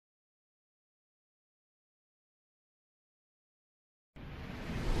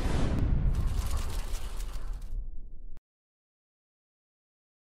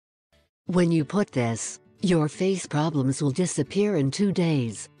When you put this, your face problems will disappear in 2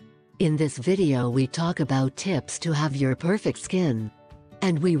 days. In this video we talk about tips to have your perfect skin.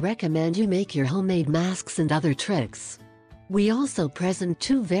 And we recommend you make your homemade masks and other tricks. We also present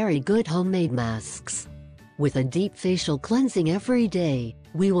 2 very good homemade masks. With a deep facial cleansing every day,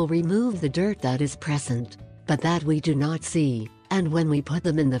 we will remove the dirt that is present, but that we do not see, and when we put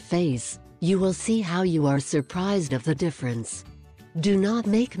them in the face, you will see how you are surprised of the difference. Do not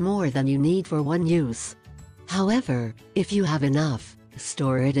make more than you need for one use. However, if you have enough,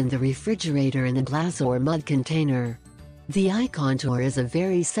 store it in the refrigerator in a glass or mud container. The eye contour is a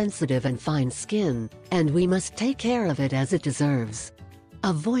very sensitive and fine skin, and we must take care of it as it deserves.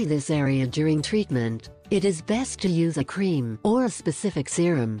 Avoid this area during treatment. It is best to use a cream or a specific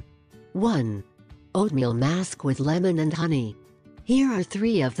serum. 1. Oatmeal mask with lemon and honey. Here are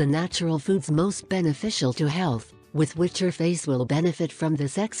 3 of the natural foods most beneficial to health, with which your face will benefit from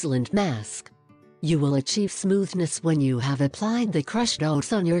this excellent mask. You will achieve smoothness when you have applied the crushed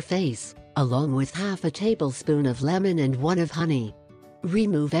oats on your face, along with half a tablespoon of lemon and 1 of honey.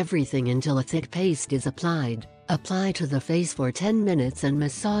 Remove everything until a thick paste is applied. Apply to the face for 10 minutes and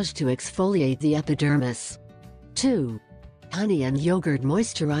massage to exfoliate the epidermis. 2. Honey and yogurt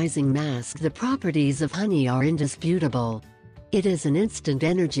moisturizing mask. The properties of honey are indisputable. It is an instant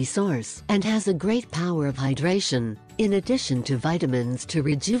energy source and has a great power of hydration, in addition to vitamins to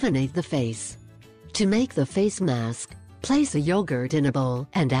rejuvenate the face. To make the face mask, place a yogurt in a bowl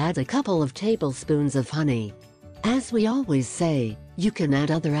and add a couple of tablespoons of honey. As we always say, you can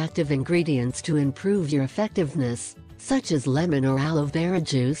add other active ingredients to improve your effectiveness, such as lemon or aloe vera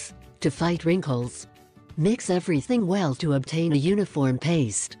juice, to fight wrinkles. Mix everything well to obtain a uniform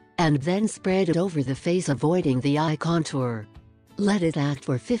paste, and then spread it over the face, avoiding the eye contour. Let it act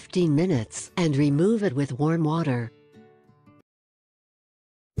for 15 minutes and remove it with warm water.